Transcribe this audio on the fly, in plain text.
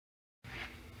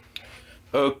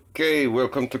Okay,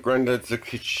 welcome to Grandad's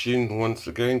Kitchen once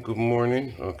again. Good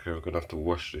morning. Okay, we're gonna have to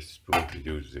wash this spoon to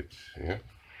use it. Yeah.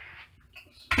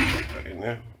 Put that in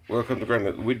there. Welcome to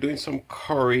Grandad. We're doing some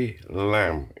curry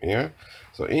lamb. Yeah.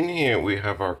 So in here we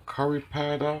have our curry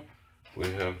powder. We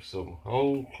have some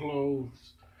whole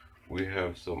cloves. We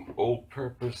have some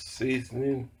all-purpose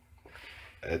seasoning.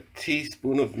 A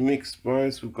teaspoon of mixed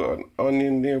spice. We've got an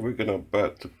onion there. We're gonna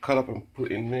about to cut up and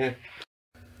put in there.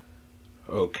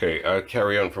 Okay, I'll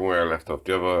carry on from where I left off.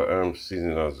 The other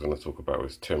seasoning I was going to talk about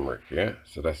was turmeric, yeah?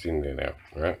 So that's in there now,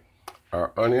 right?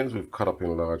 Our onions we've cut up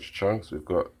in large chunks. We've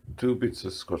got 2 bits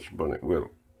of Scotch bonnet.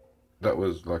 Well, that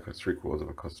was like a 3/4 of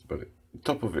a Scotch bonnet.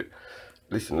 Top of it,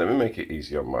 listen, let me make it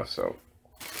easy on myself.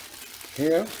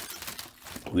 Here,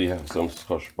 we have some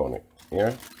Scotch bonnet,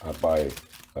 yeah? I buy it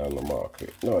on the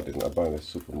market. No, I didn't. I buy it in the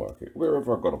supermarket,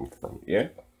 wherever I got them from, yeah?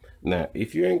 Now,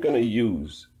 if you ain't going to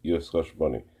use your Scotch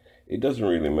bonnet, it doesn't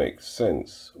really make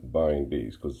sense buying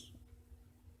these because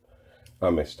I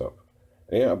messed up.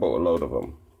 Yeah, I bought a load of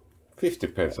them. 50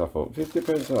 pence, I thought. 50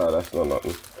 pence, that's not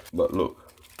nothing. But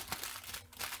look,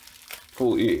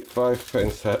 45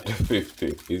 pence at the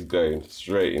 50 is going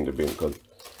straight in the bin because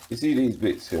you see these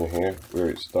bits in here where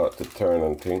it starts to turn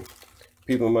and thing.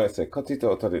 People might say, cut it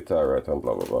out of the tire right and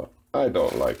blah, blah, blah. I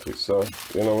don't like it, so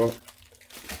you know what?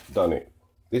 Done it.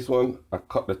 This one, I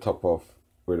cut the top off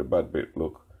where the bad bit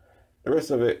look. The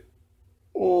rest of it,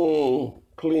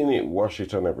 clean it, wash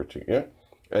it and everything, yeah?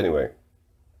 Anyway,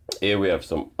 here we have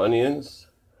some onions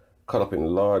cut up in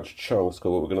large chunks. Because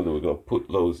what we're going to do, we're going to put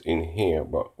those in here,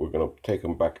 but we're going to take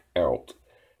them back out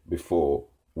before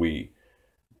we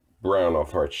brown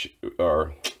off our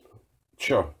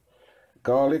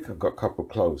garlic. I've got a couple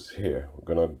of cloves here.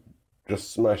 We're going to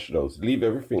just smash those. Leave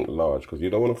everything large because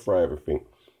you don't want to fry everything.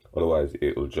 Otherwise,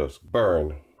 it'll just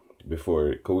burn before,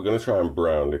 because we're going to try and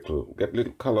brown get a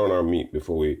little color on our meat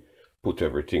before we put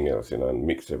everything else in and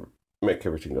make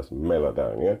everything just mellow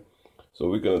down, yeah? So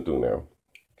we're going to do now,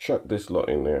 chuck this lot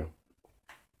in there,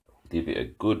 give it a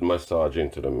good massage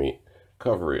into the meat,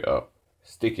 cover it up,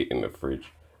 stick it in the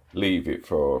fridge, leave it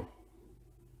for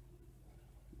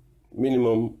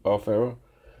minimum half hour.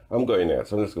 I'm going there,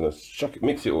 so I'm just going to chuck it,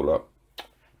 mix it all up.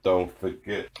 Don't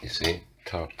forget, you see,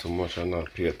 talk too much and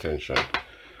not pay attention.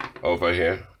 Over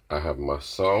here, I have my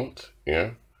salt, yeah?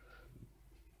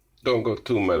 Don't go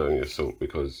too mad on your salt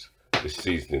because the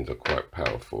seasonings are quite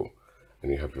powerful.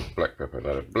 And you have your black pepper.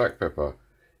 Now the black pepper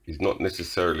is not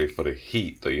necessarily for the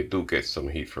heat, though you do get some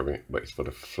heat from it, but it's for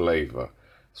the flavor.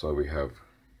 So we have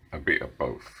a bit of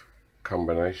both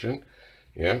combination,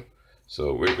 yeah?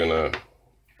 So we're gonna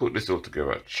put this all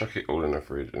together, chuck it all in the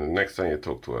fridge, and the next time you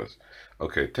talk to us,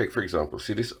 okay, take for example,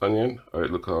 see this onion? It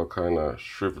look all kind of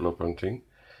shrivel up and thing.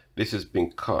 This has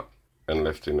been cut and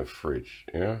left in the fridge,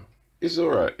 yeah? It's all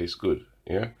right, it's good,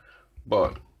 yeah?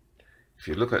 But if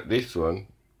you look at this one,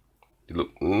 it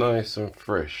look nice and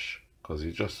fresh because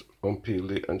you just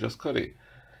unpeeled it and just cut it.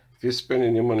 If you're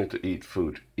spending your money to eat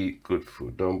food, eat good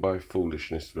food. Don't buy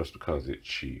foolishness just because it's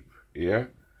cheap, yeah?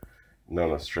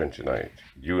 No strength in it.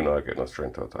 You know I get no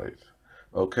strength out of it.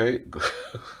 Okay,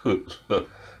 good.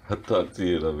 I'll talk to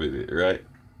you in a minute, right?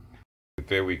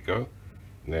 There we go.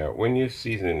 Now, when you're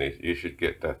seasoning it, you should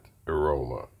get that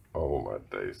aroma. Oh my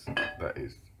days, that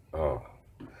is, oh.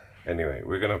 Anyway,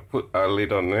 we're gonna put our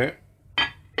lid on there.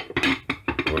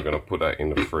 We're gonna put that in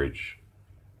the fridge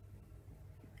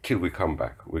till we come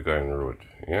back. We're going on the road,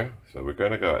 yeah? So we're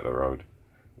gonna go out the road.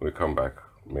 We come back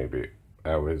maybe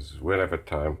hours, whenever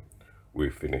time we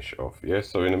finish off, yeah?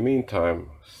 So in the meantime,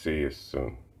 see you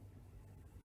soon.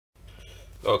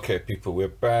 Okay, people, we're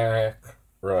back.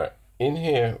 Right. In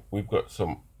here, we've got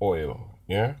some oil,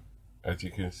 yeah? As you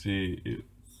can see, it's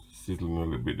sizzling a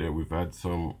little bit there. We've had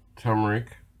some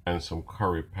turmeric and some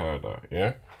curry powder,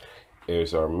 yeah?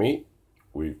 Here's our meat.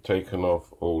 We've taken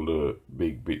off all the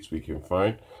big bits we can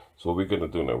find. So what we're going to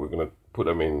do now, we're going to put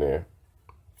them in there.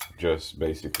 Just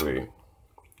basically,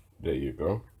 there you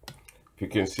go. If you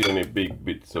can see any big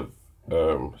bits of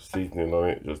seasoning on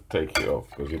it, just take it off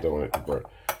because you don't want it to burn.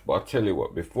 But I'll tell you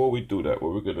what, before we do that,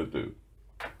 what we're going to do,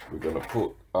 we're going to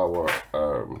put our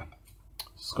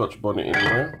Scotch bonnet in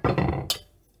there,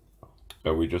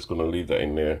 and we're just going to leave that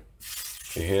in there.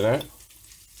 You hear that?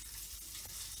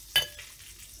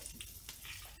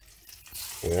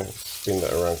 Yeah, spin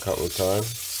that around a couple of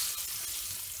times.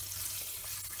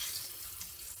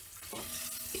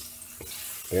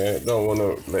 Yeah, don't want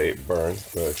to let it burn,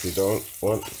 but if you don't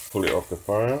want, pull it off the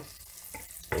fire.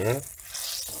 Yeah,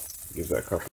 give that a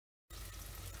couple.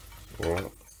 Yeah,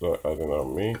 start adding our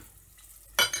meat.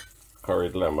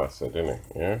 Curried lamb, I said, innit?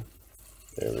 Yeah,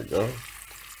 there we go.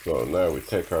 So now we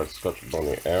take our Scotch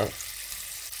bonnet out.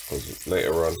 because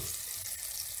later on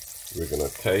we're gonna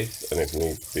taste, and if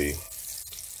needs be,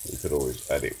 we could always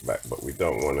add it back, but we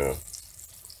don't want to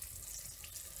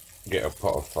get a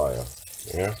pot of fire.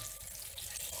 Yeah,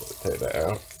 so take that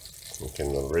out. You can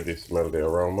already smell the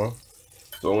aroma.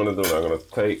 So what I'm gonna do, I'm gonna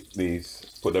take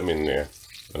these, put them in there,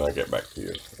 and I'll get back to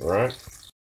you. All right.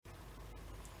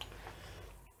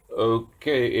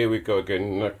 Okay, here we go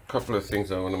again. A couple of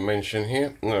things I want to mention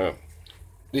here. Now,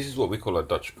 this is what we call a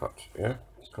Dutch cut. Yeah,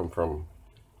 it's come from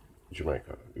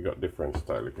Jamaica. You got different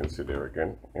style. You can see there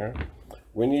again. Yeah,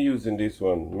 when you're using this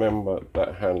one, remember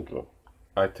that handle.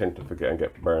 I tend to forget and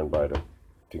get burned by the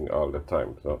thing all the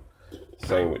time. So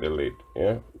same with the lid.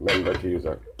 Yeah, remember to use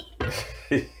that.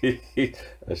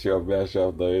 I should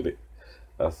have done it.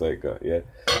 That's like yeah.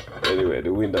 Anyway,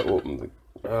 the window opens.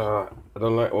 I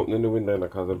don't like opening the window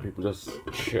because then people just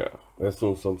share. Then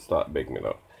soon some start begging me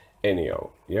now.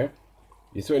 Anyhow, yeah.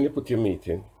 You see when you put your meat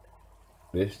in,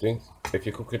 these things, if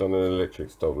you cook it on an electric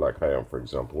stove like I am, for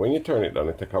example, when you turn it down,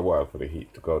 it takes a while for the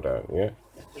heat to go down, yeah?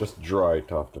 Just dry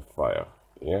it off the fire,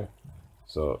 yeah?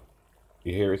 So,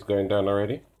 you hear it's going down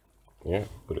already? Yeah?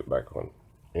 Put it back on,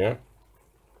 yeah?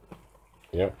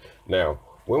 Yeah? Now,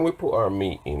 when we put our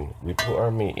meat in,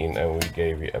 and we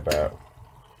gave it about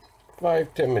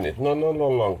 5-10 minutes, no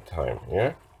long time,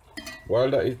 yeah?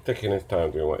 While that is taking its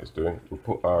time doing what it's doing, we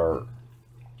put our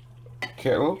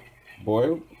kettle,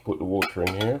 boil, put the water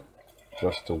in here,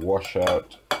 just to wash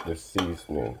out the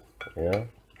seasoning, yeah?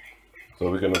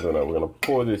 So we're gonna do now, we're gonna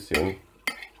pour this in,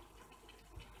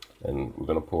 and we're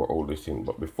gonna pour all this in,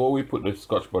 but before we put the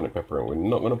Scotch bonnet pepper in, we're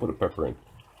not gonna put the pepper in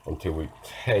until we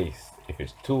taste if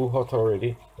it's too hot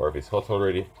already, or if it's hot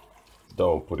already,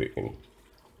 don't put it in.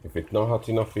 If it's not hot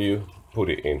enough for you, put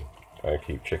it in and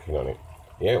keep checking on it.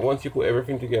 Yeah, once you put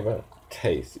everything together,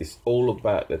 taste. It's all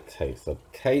about the taste. So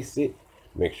taste it,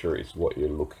 make sure it's what you're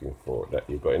looking for, that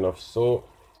you've got enough salt.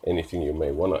 Anything you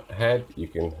may want to add, you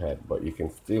can add, but you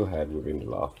can still add within the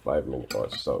last 5 minutes or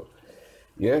so.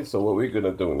 Yeah, so what we're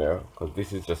gonna do now, because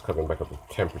this is just coming back up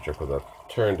to temperature because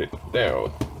I turned it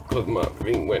down because my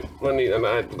thing went running and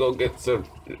I had to go get some.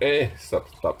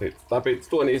 Stop it,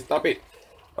 Stoney, stop it.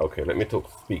 Okay, let me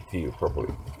speak to you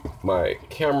properly. My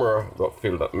camera got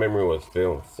filled up, memory was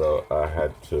filled, so I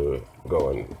had to go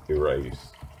and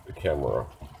erase the camera,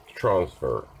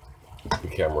 transfer the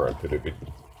camera to the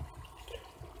video,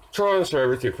 transfer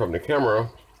everything from the camera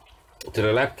to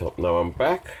the laptop. Now I'm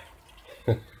back.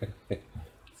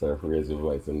 Sorry for raising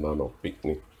voice and no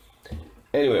picnic.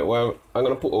 Anyway, well, I'm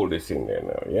gonna put all this in there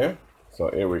now, yeah? So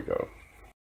here we go.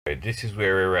 Okay, this is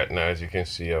where we're at now. As you can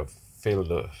see, I've filled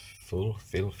the full,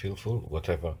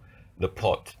 whatever, the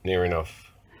pot near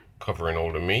enough, covering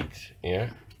all the meat, yeah?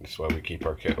 That's why we keep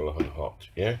our kettle on hot,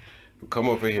 yeah? Come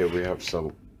over here, we have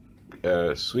some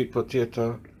sweet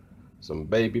potato, some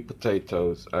baby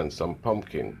potatoes, and some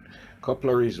pumpkin. Couple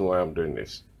of reasons why I'm doing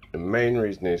this. The main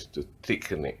reason is to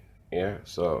thicken it, yeah?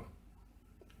 So,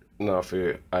 now if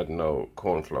you add no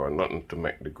corn flour, nothing to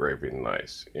make the gravy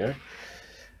nice, yeah?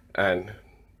 And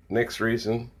next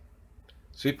reason,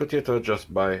 sweet potato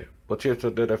just buy, potato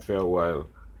dead for a while,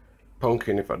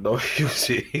 pumpkin if I don't use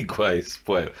it, it quite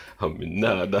spoil. I mean,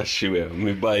 nah, that's sure,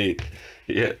 me buy it.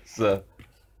 Yeah, so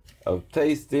I've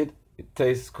tasted, it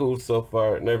tastes cool so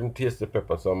far. I never taste the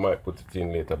pepper, so I might put it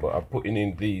in later, but I'm putting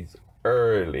in these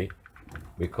early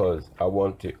because I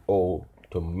want it all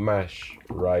to mash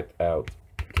right out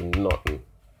to nothing.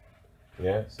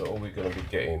 Yeah, so all we're gonna be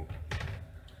getting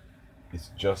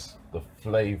is just the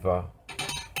flavor,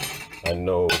 and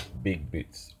no big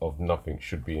bits of nothing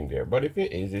should be in there. But if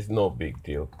it is, it's no big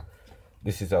deal.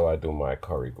 This is how I do my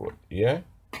curry goat, yeah?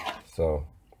 So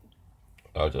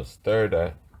I'll just stir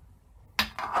that.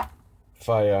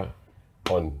 Fire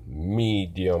on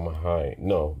medium high,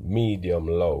 no, medium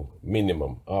low,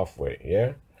 minimum, halfway,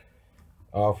 yeah?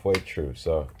 Halfway through,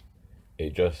 so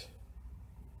it just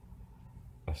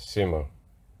a simmer.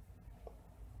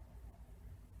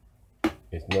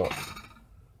 It's not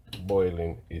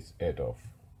boiling its head off,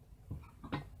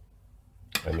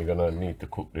 and you're gonna need to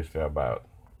cook this for about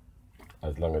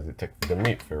as long as it takes the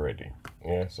meat for ready,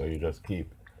 yeah? So you just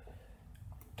keep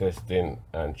testing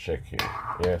and checking,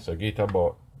 yeah? So get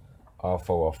about half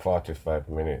hour, 45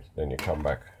 minutes, then you come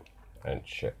back and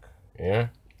check, yeah?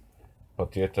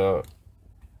 Potato,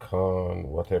 corn,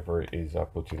 whatever it is I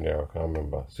put in there, I can't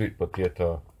remember. Sweet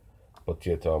potato,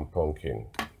 and pumpkin,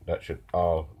 that should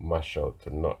all mash out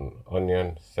to nothing.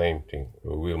 Onion, same thing, it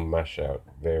will mash out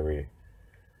very,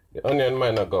 the onion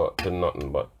might not go to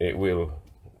nothing, but it will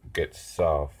get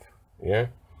soft, yeah?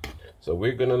 So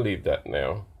we're gonna leave that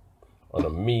now on a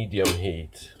medium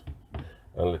heat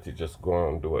and let it just go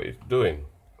on and do what it's doing,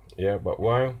 Yeah, but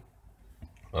while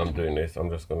I'm doing this, I'm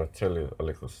just gonna tell you a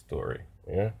little story.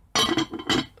 Yeah,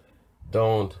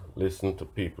 don't listen to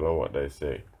people on what they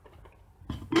say.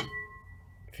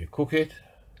 If you cook it,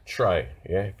 try.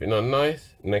 Yeah, if it's not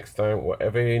nice, next time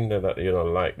whatever in there that you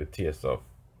don't like the taste of,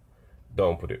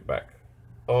 don't put it back.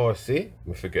 Oh, see,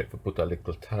 we forget to put a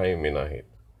little thyme in it.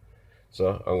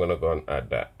 So I'm gonna go and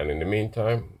add that. And in the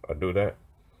meantime, I do that.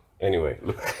 Anyway,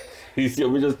 look, you see,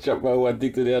 we just chop my one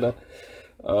thing to the other.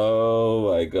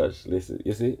 Oh my gosh, listen,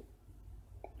 you see,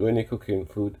 when you're cooking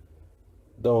food,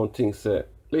 don't think so.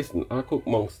 Listen, I cook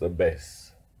amongst the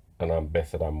best, and I'm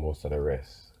better than most of the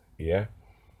rest. Yeah.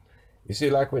 You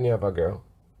see, like when you have a girl,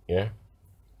 yeah,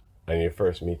 and you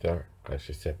first meet her, and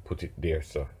she said, "Put it there,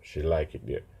 sir." She like it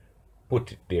there.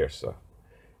 Put it there, sir.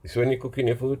 It's when you're cooking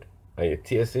your food and you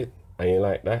taste it and you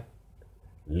like that,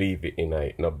 leave it in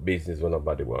it. No business when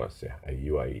nobody wants to say, and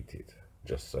you are eat it.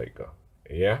 Just so it go.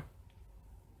 Yeah?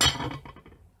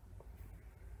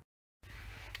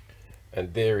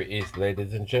 And there it is,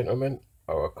 ladies and gentlemen,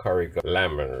 our curry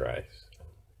lemon rice.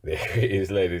 There it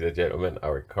is, ladies and gentlemen,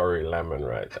 our curry lemon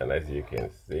rice. And as you can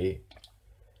see,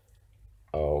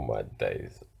 oh my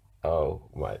days. Oh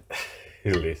my,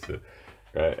 listen.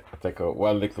 Right, I take out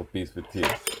one little piece for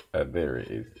taste, and there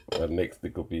it is. One next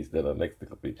little piece, then the next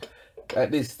little piece.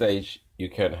 At this stage, you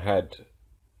can add,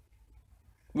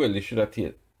 well, you should have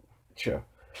tasted, sure.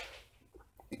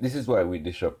 This is why we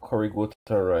dish up curry goat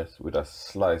and rice with a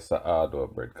slice of hard dough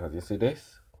bread, because you see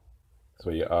this? That's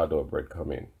where your hard dough bread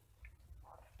come in.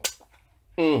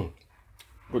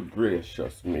 Good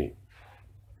gracious me.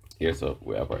 Here's up,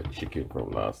 we have our chicken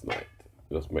from last night.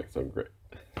 Just make some great.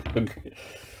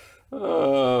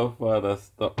 Oh, Father,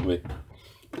 stop me.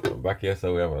 Back here,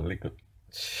 so we have a little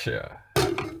chair.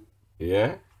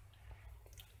 Yeah?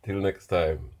 Till next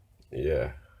time.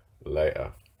 Yeah.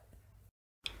 Later.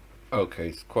 Okay,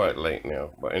 it's quite late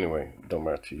now. But anyway, don't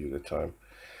matter to you the time.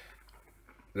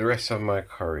 The rest of my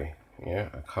curry. Yeah,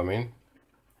 I come in.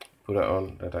 Put it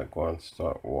on. Let that go and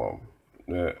start warm.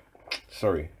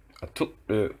 Sorry. I took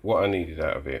what I needed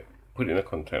out of it. Put it in a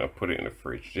container, put it in the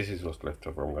fridge. This is what's left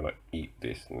over. I'm gonna eat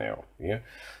this now. Yeah.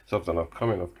 So I've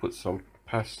come in, I've put some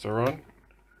pasta on.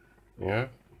 Yeah.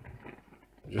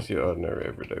 Just your ordinary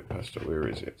everyday pasta. Where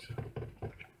is it?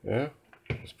 Yeah.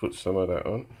 Just put some of that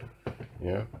on.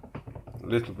 Yeah. A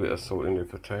little bit of salt in it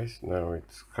for taste. Now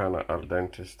it's kind of al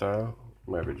dente style.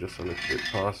 Maybe just a little bit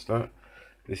past that.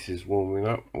 This is warming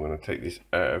up. I'm gonna take this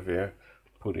out of here,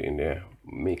 put it in there,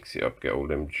 mix it up, get all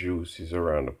them juices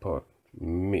around the pot.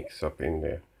 Mix up in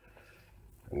there,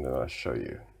 and then I'll show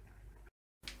you.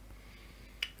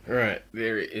 Right,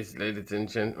 there it is, ladies and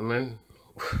gentlemen.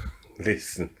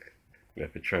 Listen,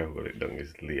 let me try what it done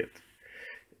is late.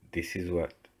 This is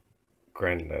what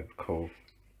Grandad called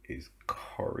is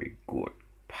curry goat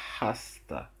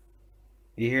pasta.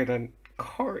 You hear that?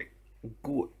 Curry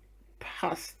goat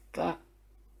pasta.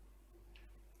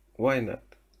 Why not?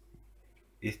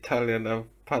 Italian and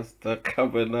pasta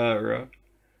carbonara.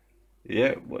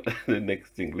 Yeah, but the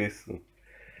next thing, listen.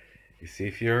 You see,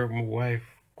 if your wife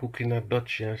cooking a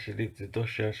Dutchie and she leave the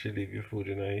Dutchie and she leave your food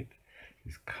in it,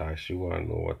 it's cause she want to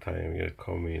know what time you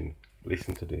come in.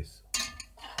 Listen to this.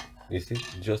 You see,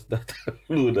 just that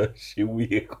food that she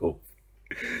wake up.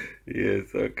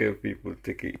 Yes, okay, people,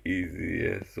 take it easy.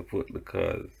 Yeah, support the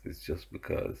cause. It's just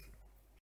because.